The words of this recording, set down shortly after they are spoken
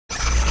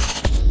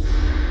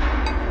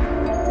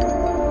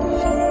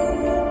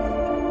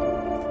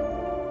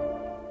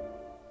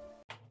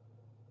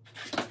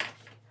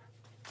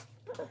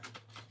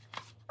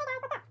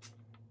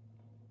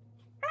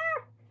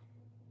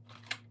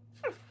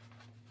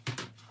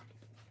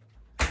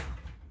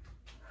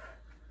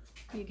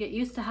You get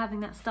used to having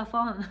that stuff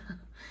on.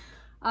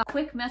 A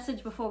quick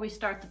message before we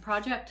start the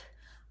project.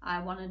 I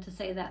wanted to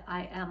say that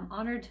I am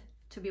honored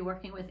to be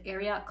working with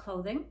Ariat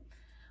Clothing.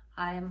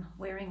 I am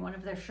wearing one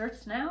of their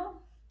shirts now.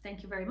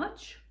 Thank you very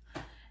much.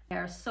 They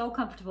are so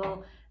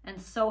comfortable and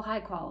so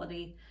high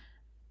quality.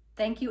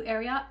 Thank you,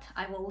 Ariat.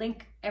 I will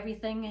link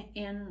everything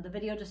in the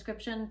video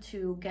description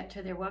to get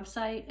to their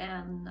website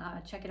and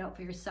check it out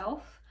for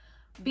yourself.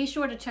 Be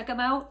sure to check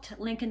them out.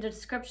 Link in the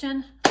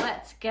description.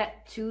 Let's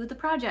get to the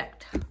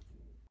project.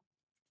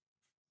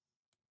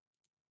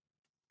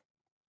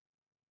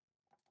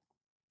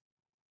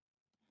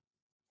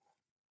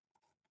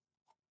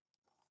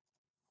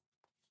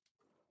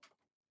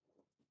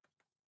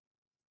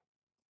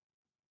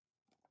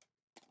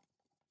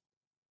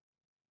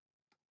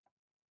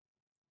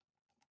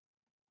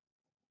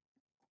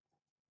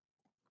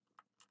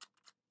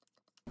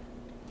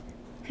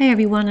 Hey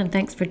everyone, and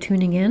thanks for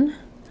tuning in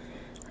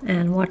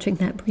and watching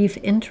that brief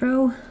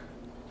intro.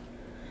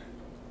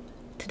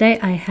 Today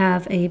I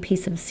have a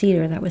piece of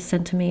cedar that was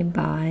sent to me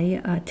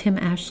by Tim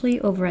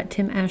Ashley over at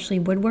Tim Ashley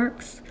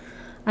Woodworks.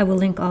 I will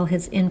link all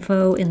his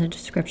info in the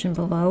description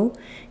below.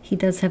 He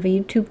does have a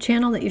YouTube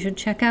channel that you should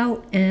check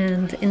out,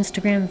 and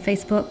Instagram,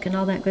 Facebook, and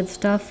all that good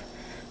stuff.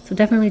 So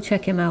definitely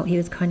check him out. He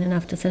was kind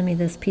enough to send me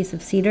this piece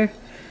of cedar,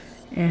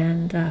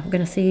 and we're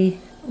going to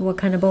see what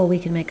kind of bowl we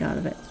can make out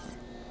of it.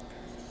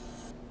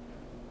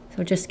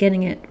 So just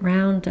getting it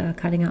round,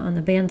 cutting it on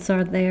the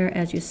bandsaw there,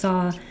 as you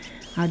saw,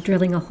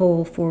 drilling a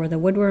hole for the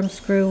woodworm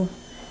screw.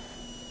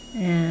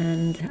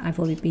 And I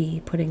will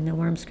be putting the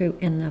worm screw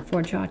in the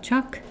 4-jaw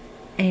chuck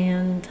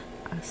and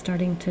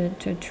starting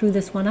to true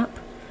this one up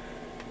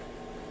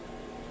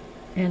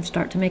and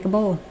start to make a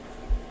bowl.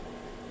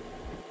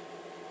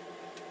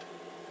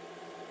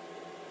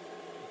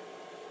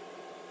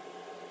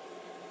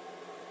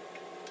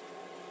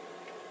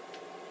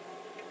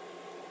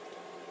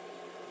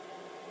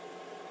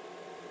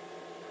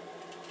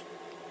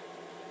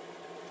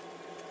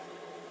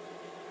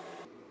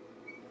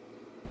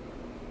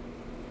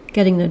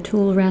 Getting the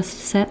tool rest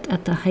set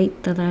at the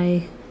height that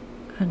I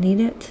need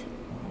it.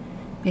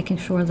 Making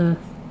sure the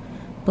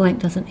blank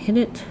doesn't hit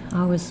it.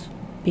 Always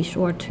be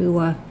sure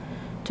to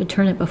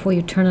turn it before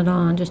you turn it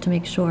on, just to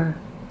make sure.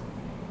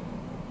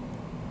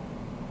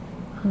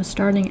 I'm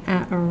starting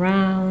at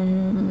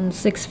around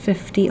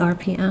 650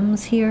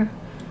 RPMs here,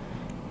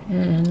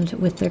 and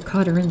with the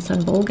Cotter and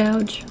Son bowl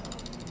gouge.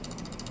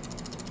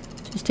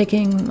 Just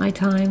taking my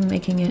time,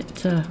 making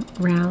it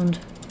round.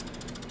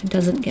 It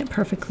doesn't get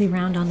perfectly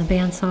round on the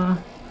bandsaw.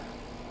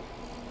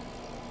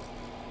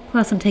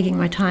 Plus, I'm taking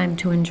my time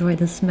to enjoy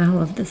the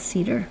smell of the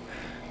cedar.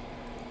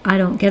 I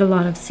don't get a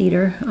lot of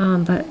cedar,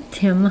 but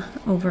Tim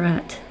over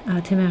at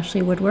Tim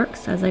Ashley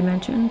Woodworks, as I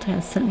mentioned,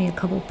 has sent me a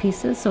couple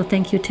pieces. So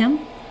thank you, Tim.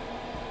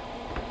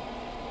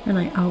 And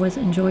I always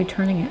enjoy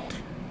turning it.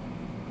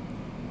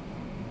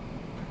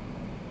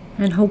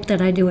 And hope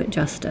that I do it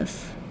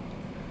justice.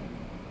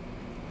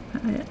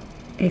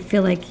 I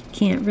feel like you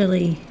can't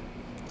really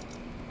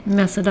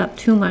mess it up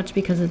too much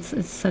because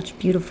it's such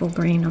beautiful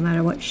grain no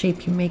matter what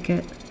shape you make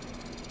it.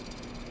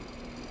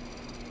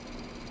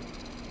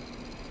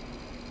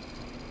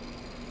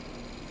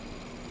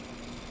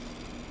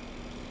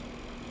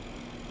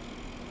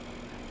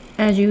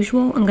 As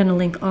usual, I'm going to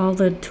link all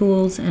the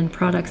tools and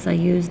products I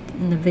used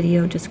in the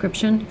video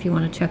description if you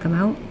want to check them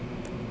out.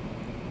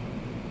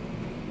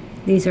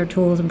 These are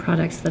tools and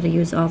products that I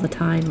use all the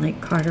time,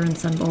 like Cotter and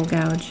Son bowl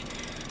gouge,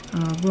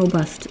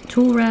 robust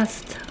tool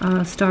rest,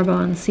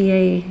 Starbond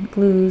CA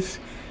glues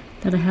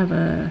that I have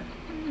a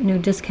new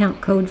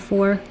discount code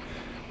for,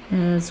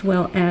 as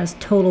well as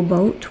Total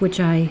Boat, which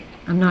I'm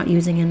not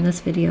using in this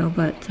video,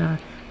 but I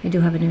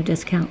do have a new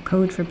discount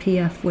code for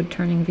PF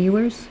Woodturning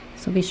viewers,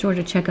 so be sure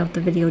to check out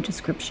the video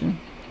description.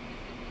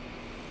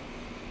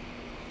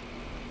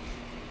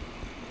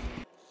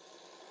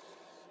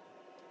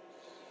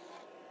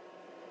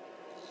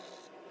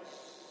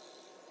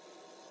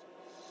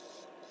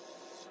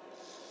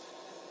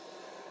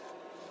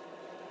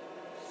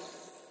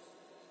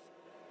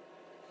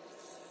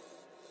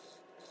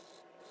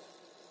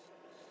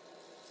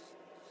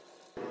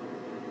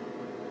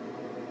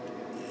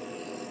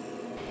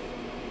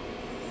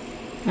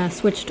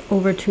 Switched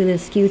over to the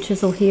skew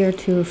chisel here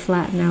to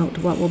flatten out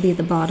what will be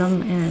the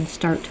bottom and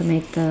start to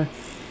make the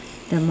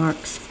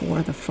marks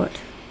for the foot,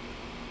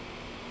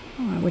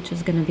 which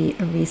is going to be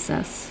a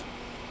recess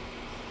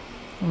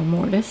or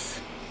mortise.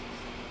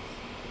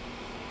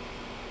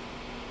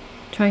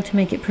 Trying to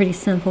make it pretty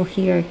simple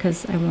here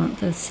because I want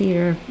the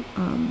cedar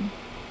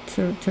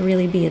to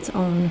really be its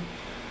own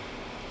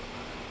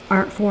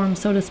art form,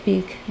 so to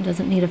speak. It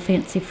doesn't need a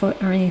fancy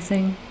foot or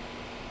anything.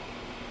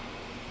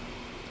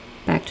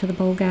 Back to the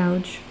bowl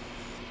gouge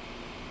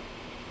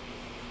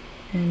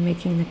and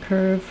making the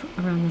curve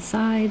around the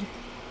side,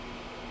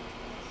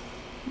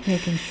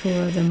 making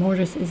sure the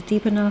mortise is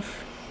deep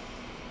enough,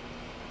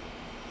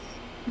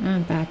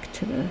 and back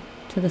to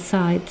the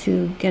side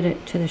to get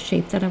it to the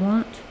shape that I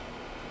want.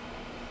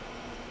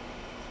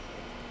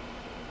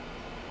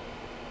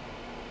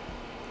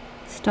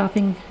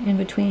 stopping in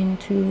between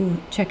to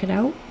check it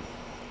out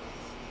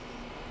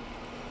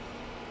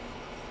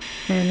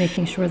and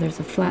making sure there's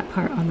a flat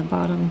part on the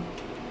bottom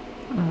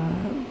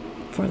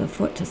for the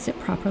foot to sit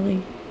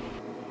properly.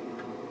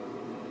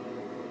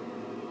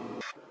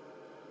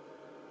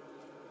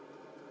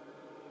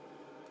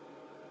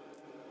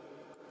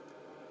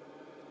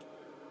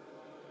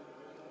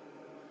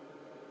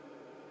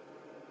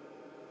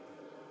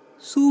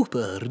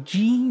 Super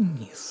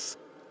genius.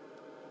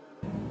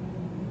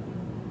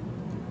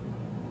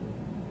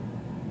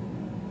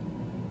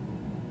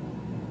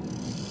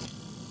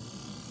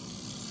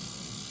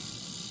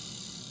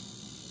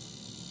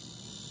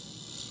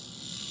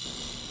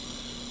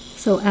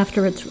 So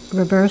after it's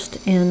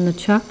reversed in the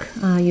chuck,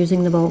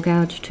 using the bowl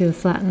gouge to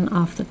flatten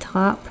off the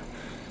top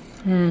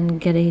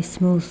and get a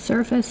smooth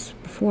surface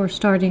before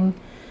starting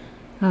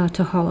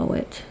to hollow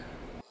it.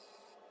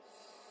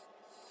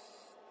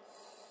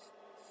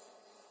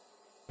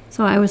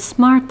 So I was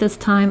smart this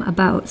time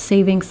about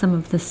saving some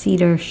of the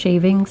cedar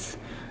shavings.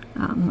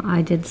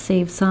 I did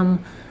save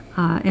some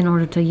in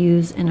order to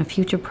use in a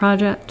future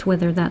project,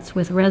 whether that's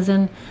with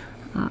resin.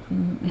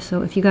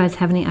 So if you guys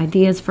have any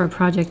ideas for a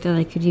project that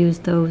I could use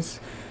those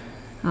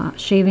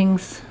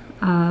shavings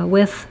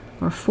with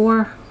or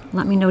for,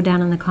 let me know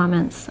down in the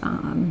comments.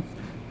 I'm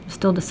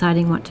still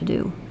deciding what to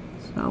do.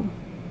 So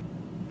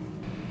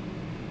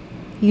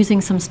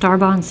using some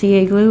Starbond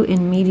CA glue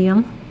in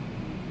medium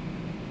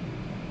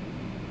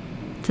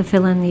to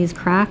fill in these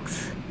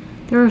cracks.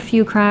 There are a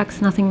few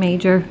cracks, nothing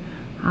major.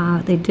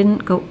 They didn't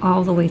go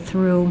all the way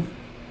through.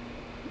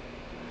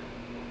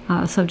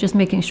 So just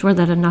making sure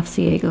that enough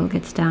CA glue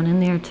gets down in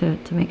there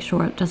to make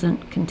sure it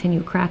doesn't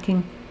continue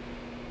cracking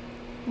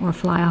or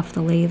fly off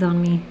the lathe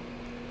on me.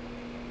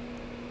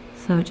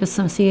 So just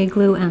some CA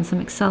glue and some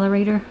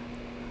accelerator.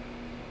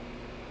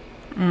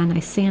 And I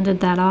sanded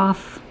that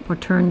off, or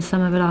turned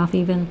some of it off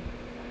even,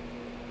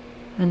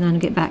 and then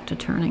get back to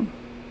turning.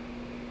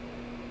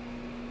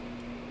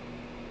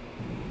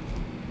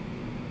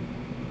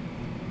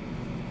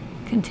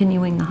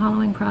 Continuing the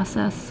hollowing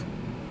process.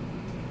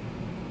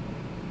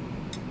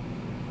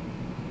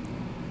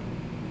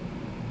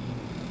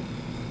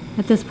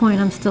 At this point,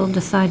 I'm still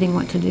deciding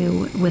what to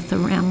do with the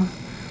rim.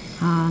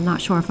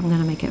 Not sure if I'm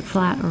going to make it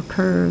flat or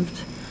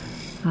curved,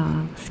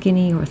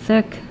 skinny or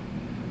thick.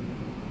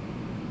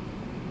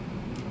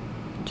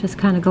 Just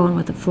kind of going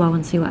with the flow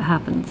and see what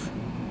happens.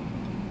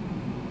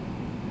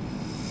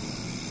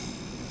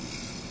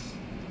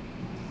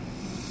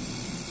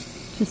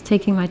 Just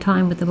taking my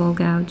time with the bowl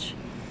gouge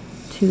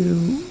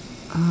to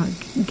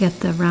get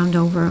the round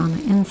over on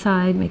the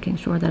inside, making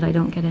sure that I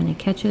don't get any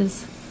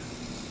catches.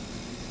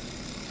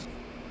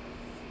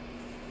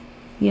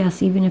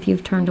 Yes, even if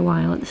you've turned a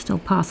while, it's still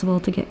possible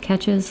to get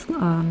catches,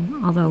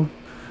 although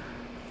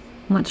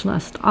much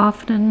less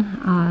often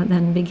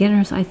than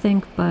beginners, I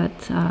think, but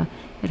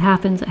it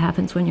happens. It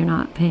happens when you're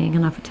not paying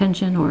enough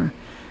attention, or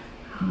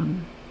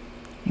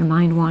your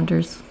mind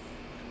wanders.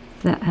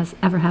 If that has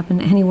ever happened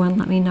to anyone,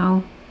 let me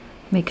know.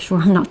 Make sure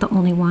I'm not the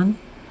only one.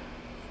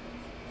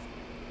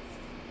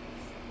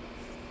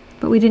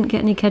 But we didn't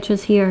get any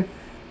catches here.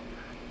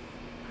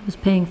 I was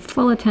paying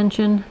full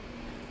attention,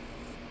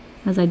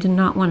 as I did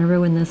not want to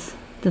ruin this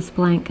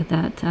blank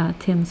that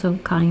Tim so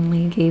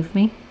kindly gave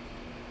me.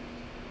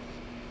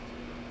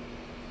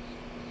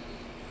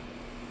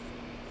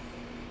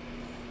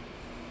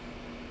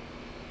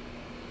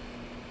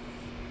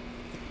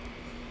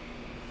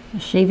 The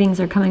shavings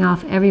are coming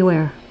off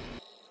everywhere.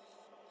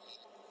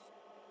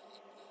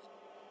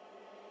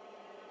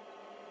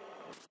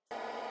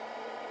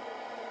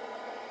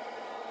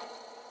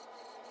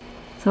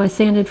 So I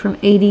sanded from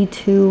 80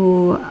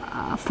 to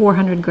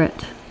 400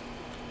 grit.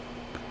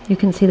 You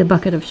can see the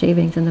bucket of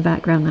shavings in the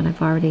background that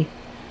I've already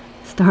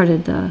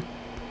started to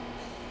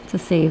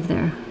save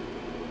there.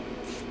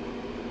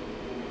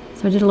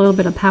 So I did a little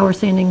bit of power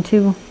sanding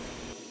too.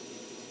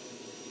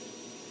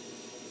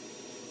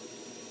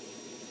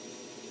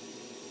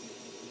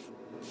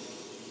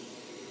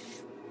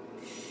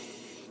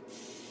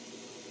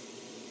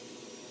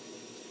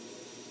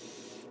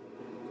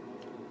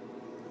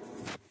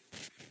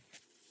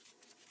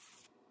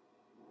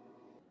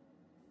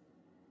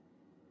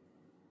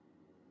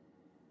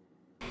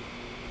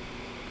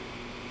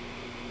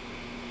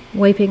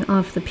 Wiping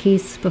off the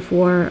piece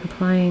before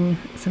applying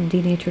some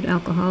denatured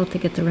alcohol to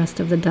get the rest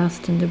of the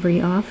dust and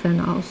debris off,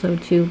 and also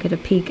to get a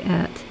peek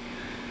at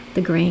the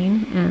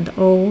grain. And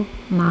oh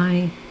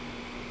my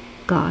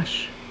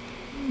gosh,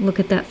 look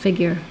at that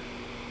figure.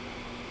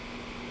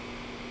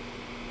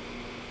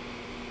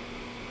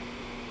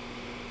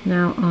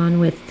 Now on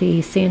with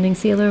the sanding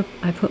sealer.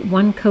 I put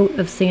 1 coat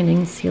of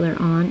sanding sealer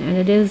on, and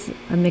it is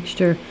a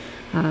mixture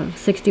of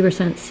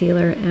 60%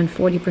 sealer and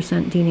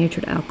 40%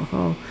 denatured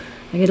alcohol.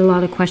 I get a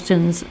lot of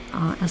questions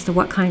as to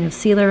what kind of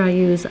sealer I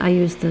use. I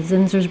use the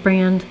Zinsser's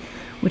brand,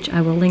 which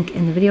I will link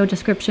in the video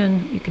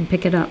description. You can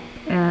pick it up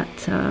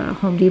at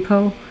Home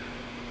Depot.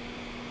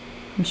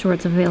 I'm sure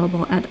it's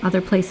available at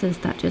other places.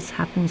 That just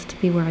happens to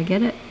be where I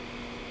get it.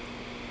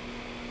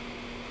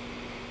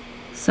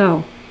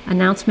 So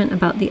announcement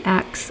about the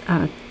Axe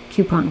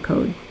coupon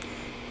code.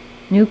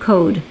 New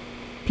code,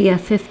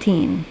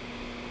 PF15.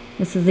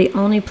 This is the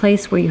only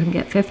place where you can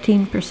get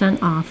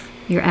 15% off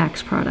your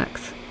Axe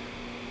products.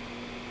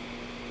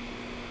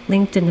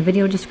 Linked in the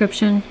video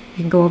description.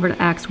 You can go over to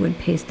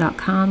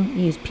axewoodpaste.com,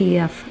 use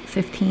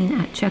PF15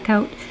 at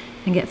checkout,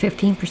 and get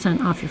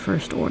 15% off your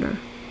first order.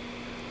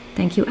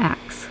 Thank you,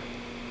 Axe.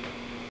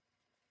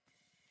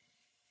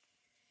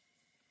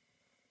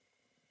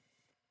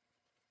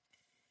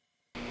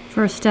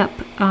 First step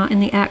in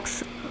the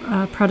Axe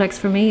products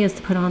for me is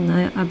to put on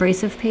the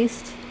abrasive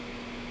paste.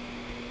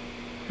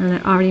 And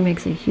it already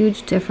makes a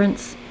huge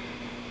difference.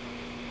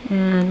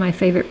 And my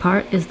favorite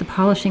part is the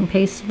polishing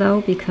paste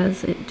though,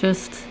 because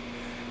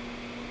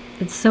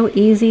it's so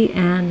easy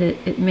and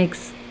it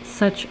makes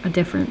such a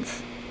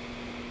difference.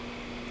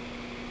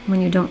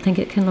 When you don't think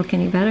it can look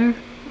any better,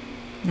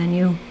 then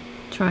you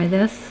try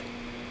this.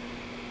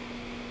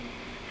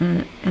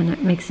 And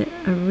it makes it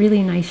a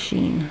really nice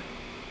sheen.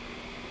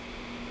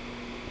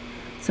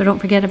 So don't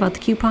forget about the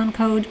coupon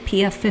code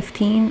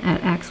PF15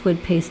 at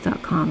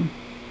axewoodpaste.com.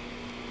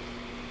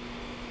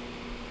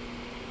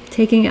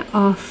 Taking it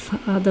off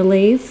the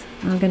lathe,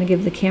 I'm going to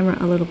give the camera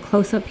a little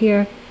close-up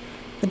here,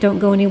 but don't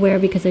go anywhere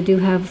because I do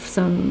have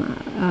some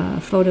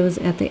photos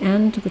at the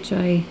end which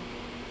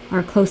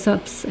are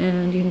close-ups,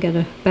 and you can get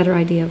a better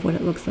idea of what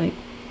it looks like.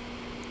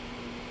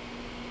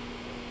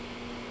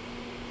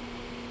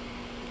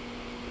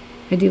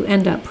 I do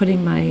end up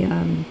putting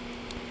my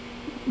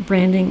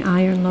branding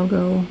iron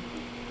logo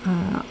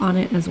on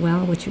it as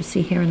well, which you'll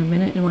see here in a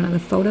minute in one of the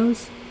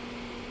photos.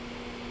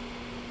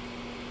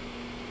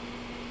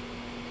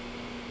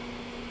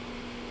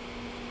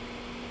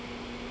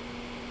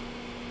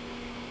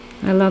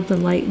 I love the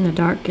light and the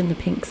dark and the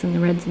pinks and the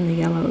reds and the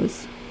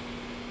yellows.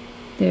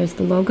 There's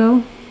the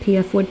logo,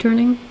 PF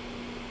Woodturning.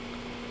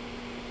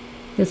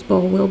 This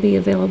bowl will be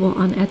available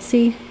on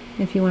Etsy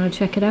if you want to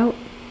check it out.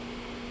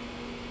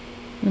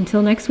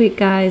 Until next week,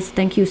 guys,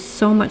 thank you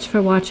so much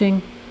for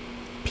watching.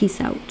 Peace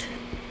out.